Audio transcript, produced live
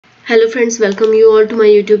Hello friends, welcome you all to my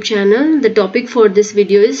YouTube channel. The topic for this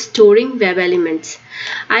video is storing web elements.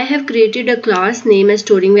 I have created a class named as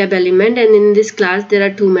storing web element, and in this class there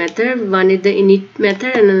are two methods. One is the init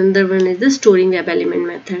method and another one is the storing web element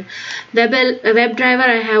method. WebDriver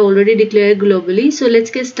I have already declared globally. So let's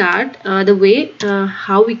get started the way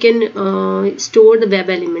how we can store the web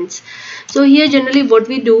elements. So here generally what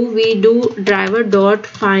we do driver dot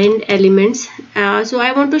find elements. So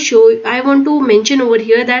I want to mention over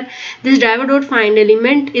here that this driver dot find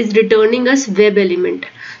element is returning us web element.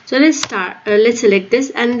 So let's select this,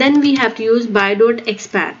 and then we have to use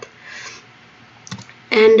by.xpath,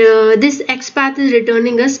 and this xpath is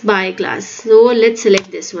returning us by class. So let's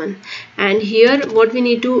select this one, and here what we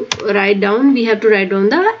need to write down, we have to write down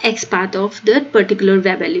the xpath of that particular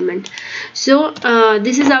web element. So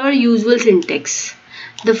this is our usual syntax.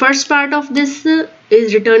 The first part of this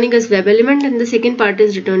is returning us web element, and the second part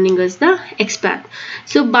is returning us the xpath.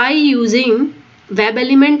 So by using web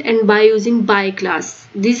element and by using by class,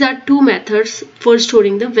 these are two methods for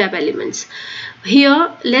storing the web elements.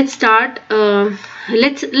 Here let's start.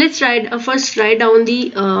 Let's first write down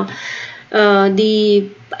the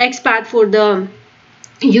xpath for the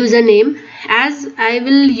username. As I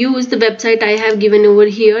will use the website I have given over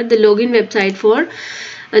here, the login website for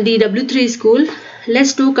the W3 school.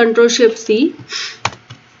 Let's do Ctrl+Shift+C,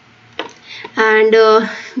 and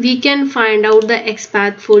we can find out the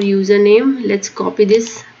xpath for username. Let's copy the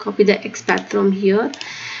xpath from here,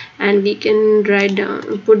 and we can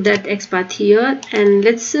put that xpath here, and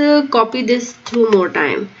let's copy this 2 more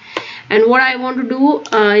times. And what I want to do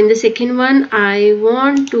in the second one, I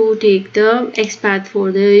want to take the xpath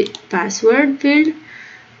for the password field,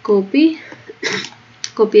 copy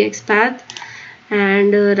xpath,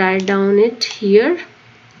 and write down it here.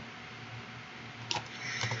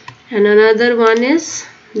 And another one is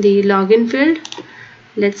the login field.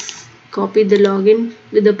 Let's copy the login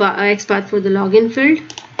with the xpath for the login field,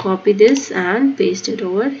 copy this and paste it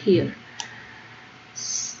over here.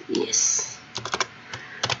 Yes.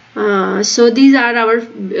 So these are our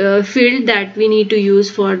field that we need to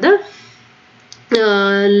use for the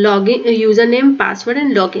login, username, password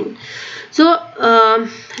and login. So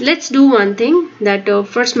let's do one thing, that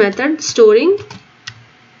first method, storing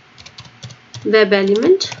web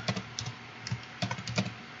element.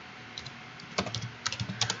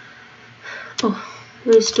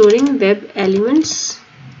 We're storing web elements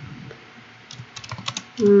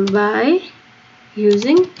by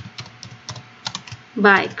using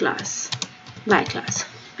by class.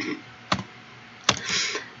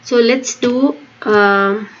 So let's do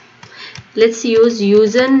let's use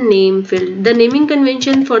username field. The naming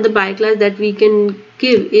convention for the by class that we can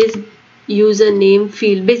give is username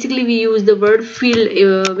field. Basically we use the word field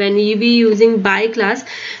when we be using by class.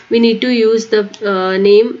 We need to use the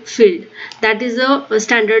name field. That is a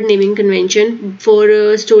standard naming convention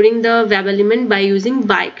for storing the web element by using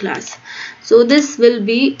by class. So this will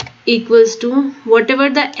be equals to whatever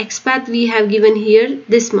the xpath we have given here,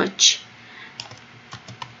 this much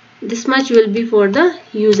will be for the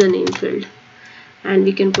username field, and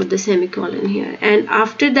we can put the semicolon here. And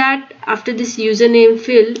after that, after this username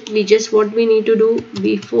field, what we need to do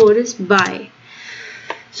before is by.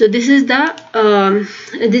 So this is the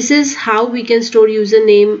this is how we can store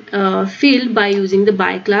username field by using the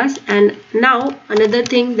by class. And now another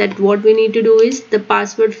thing that what we need to do is the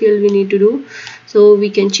password field we need to do. So we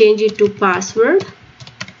can change it to password.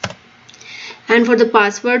 And for the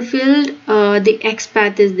password field, the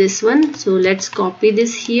xpath is this one. So let's copy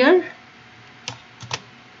this here,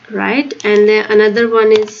 right? And then another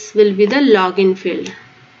one will be the login field.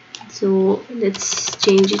 So let's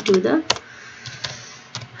change it to the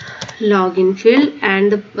login field,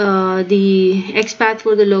 and the xpath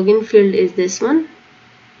for the login field is this one.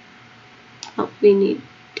 We need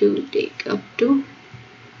to take up to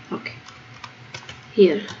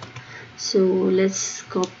here. So let's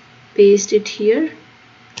paste it here.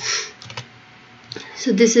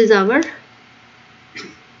 So this is our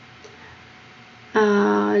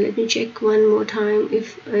let me check one more time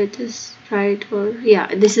if it is right, or yeah,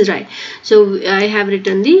 this is right. So I have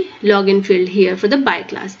written the login field here for the by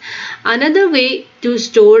class. Another way to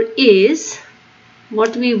store is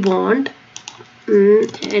what we want,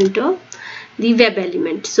 enter the web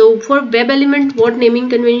element. So for web element, what naming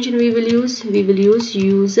convention we will use? We will use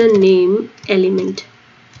username element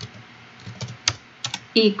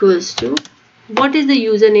equals to, what is the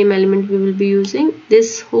username element we will be using?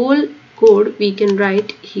 This whole code we can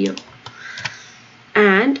write here,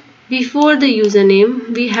 and before the username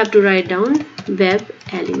we have to write down web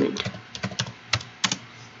element.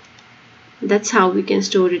 That's how we can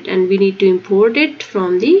store it, and we need to import it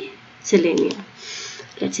from the Selenium.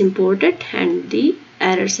 Let's import it, and the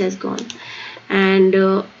errors has gone. And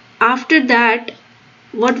after that,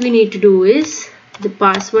 what we need to do is the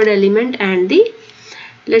password element and the,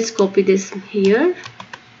 let's copy this here.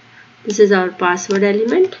 This is our password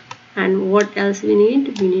element, and what else we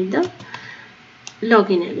need? We need the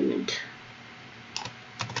login element.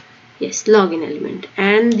 Yes, login element,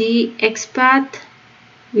 and the XPath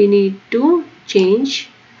we need to change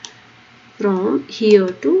from here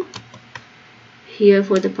to here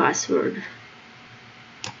for the password.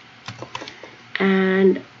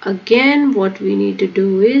 And again, what we need to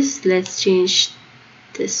do is, let's change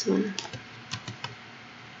this one.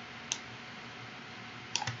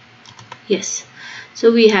 Yes,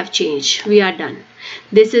 so we have changed, we are done.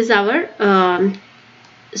 This is our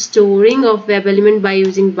storing of web element by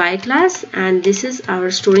using by class, and this is our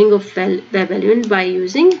storing of web element by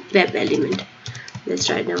using web element. Let's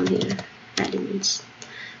write down here elements,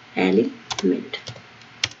 element.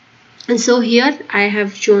 And so here I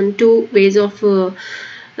have shown two ways of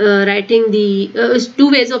writing the two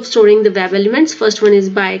ways of storing the web elements. First one is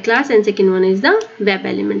by class, and second one is the web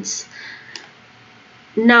elements.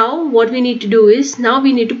 Now what we need to do is, now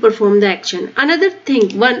we need to perform the action. Another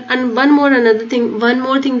thing, one more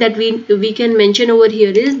thing that we can mention over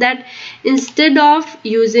here is that instead of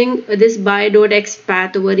using this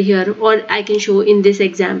by.xpath over here, or I can show in this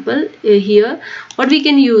example here, what we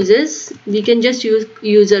can use is, we can just use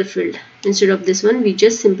user field. Instead of this one, we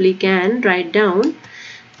just simply can write down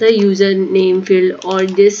the username field, or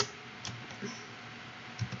this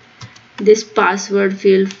password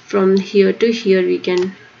field from here to here we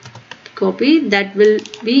can copy. That will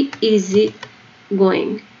be easy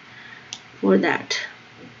going for that.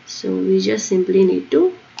 So we just simply need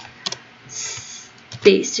to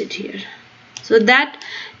paste it here, so that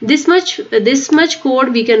this much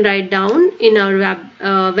code we can write down in our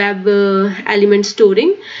web element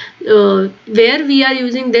storing, where we are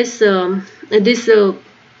using this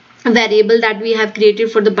variable that we have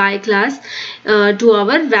created for the by class to our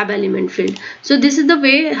web element field. So this is the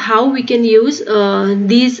way how we can use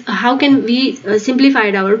these, how can we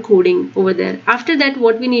simplified our coding over there. After that,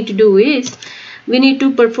 what we need to do is, we need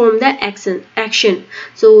to perform the action.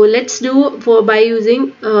 So let's do by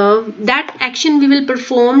using that action we will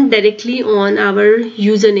perform directly on our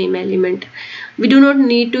username element. We do not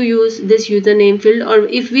need to use this username field, or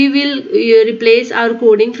if we will replace our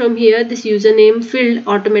coding from here, this username field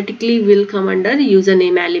automatically will come under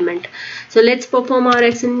username element. So let's perform our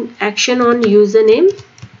action on username.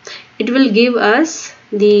 It will give us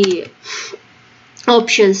the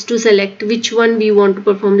options to select which one we want to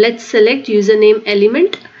perform. Let's select username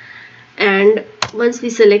element, and once we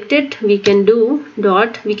select it, we can do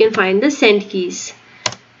dot, we can find the send keys,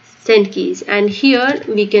 and here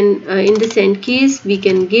we can in the send keys we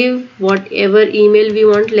can give whatever email we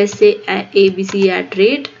want. Let's say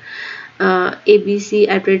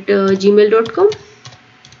abc@gmail.com,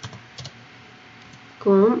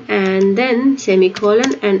 and then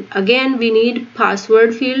semicolon, and again we need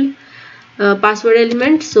password field, password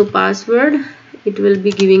element. So password, it will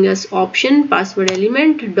be giving us option password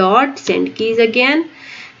element dot send keys again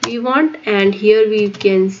we want, and here we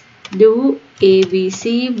can do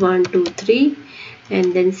abc123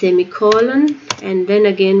 and then semicolon, and then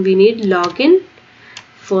again we need login.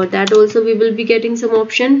 For that also we will be getting some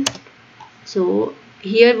option. So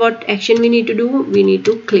here what action we need to do, we need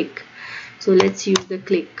to click. So let's use the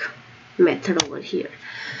click method over here.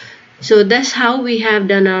 So that's how we have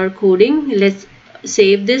done our coding. Let's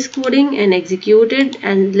save this coding and execute it,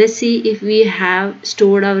 and let's see if we have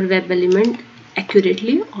stored our web element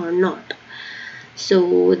accurately or not.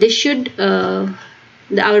 So this should our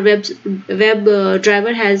web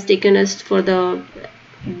driver has taken us for the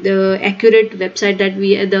accurate website that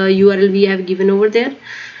the URL we have given over there.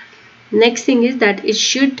 Next thing is that it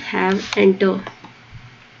should have enter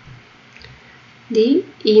the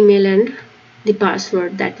email and the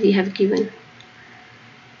password that we have given.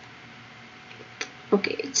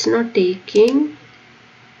 Okay, it's not taking,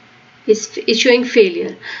 it's showing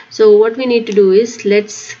failure. So what we need to do is,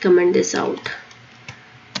 let's comment this out.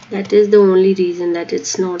 That is the only reason that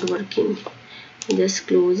it's not working. Just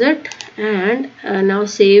close it, and now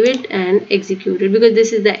save it and execute it, because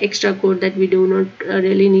this is the extra code that we do not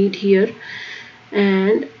really need here.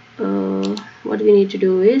 And what we need to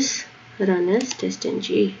do is run as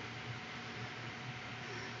testng.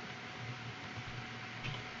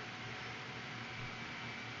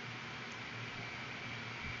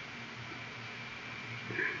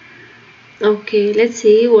 Okay, let's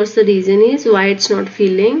see what's the reason is why it's not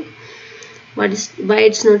filling, why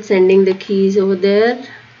it's not sending the keys over there.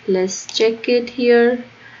 Let's check it here.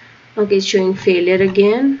 Okay, it's showing failure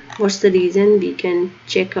again. What's the reason? We can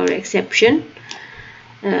check our exception.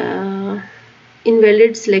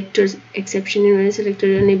 Invalid selectors exception. Invalid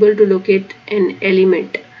selector unable to locate an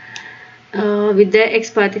element with the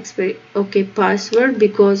XPath okay, password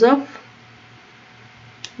because of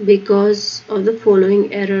the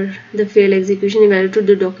following error. The failed execution invalid to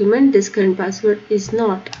the document. This current password is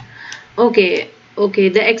not. Okay,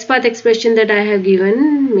 the XPath expression that I have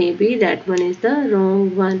given, maybe that one is the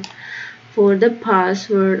wrong one for the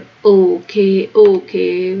password. Okay,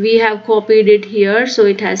 we have copied it here, so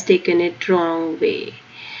it has taken it wrong way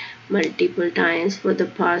multiple times for the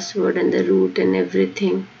password and the root and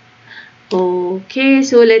everything. Okay,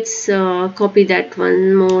 so let's copy that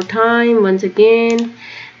one more time. Once again,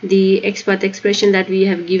 the XPath expression that we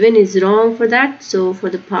have given is wrong for that. So for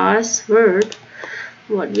the password,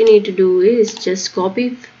 what we need to do is just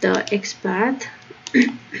copy the XPath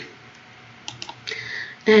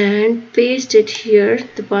and paste it here,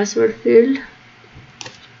 the password field.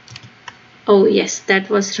 Oh yes, that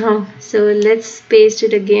was wrong, so let's paste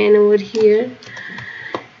it again over here.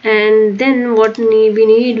 And then what we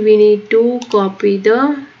need to copy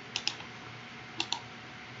the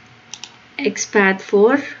XPath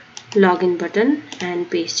for login button and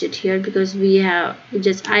paste it here, because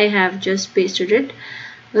I have just pasted it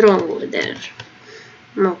wrong over there.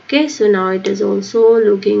 Okay, so now it is also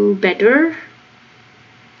looking better.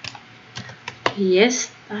 Yes,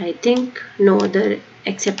 I think no other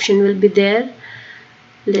exception will be there.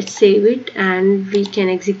 Let's save it and we can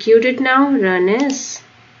execute it now. Run as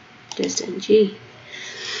test ng.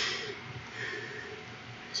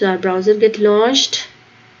 So our browser get launched.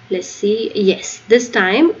 Let's see. Yes, this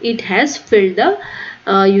time it has filled the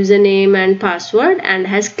username and password and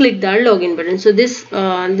has clicked our login button. So this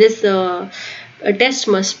test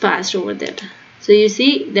must pass over there. So you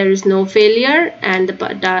see there is no failure and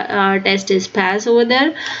our test is passed over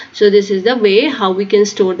there. So this is the way how we can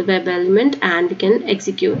store the web element and we can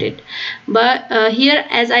execute it. But here,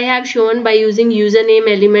 as I have shown, by using username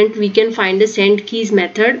element we can find the send keys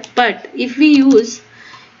method. But if we use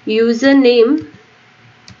username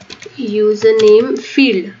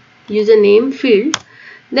field,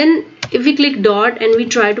 then if we click dot and we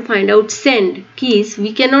try to find out send keys,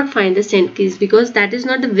 we cannot find the send keys because that is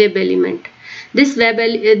not the web element. This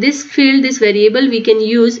field, this variable, we can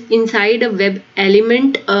use inside a web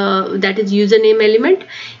element, that is username element.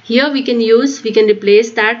 Here we can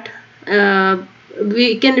replace that.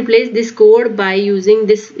 We can replace this code by using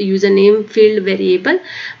this username field variable,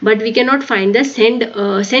 but we cannot find the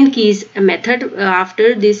send keys method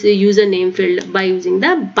after this username field by using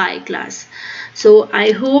the by class. So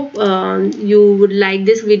I hope you would like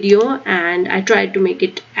this video, and I tried to make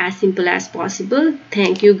it as simple as possible.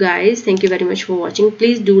 Thank you guys. Thank you very much for watching.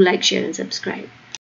 Please do like, share and subscribe.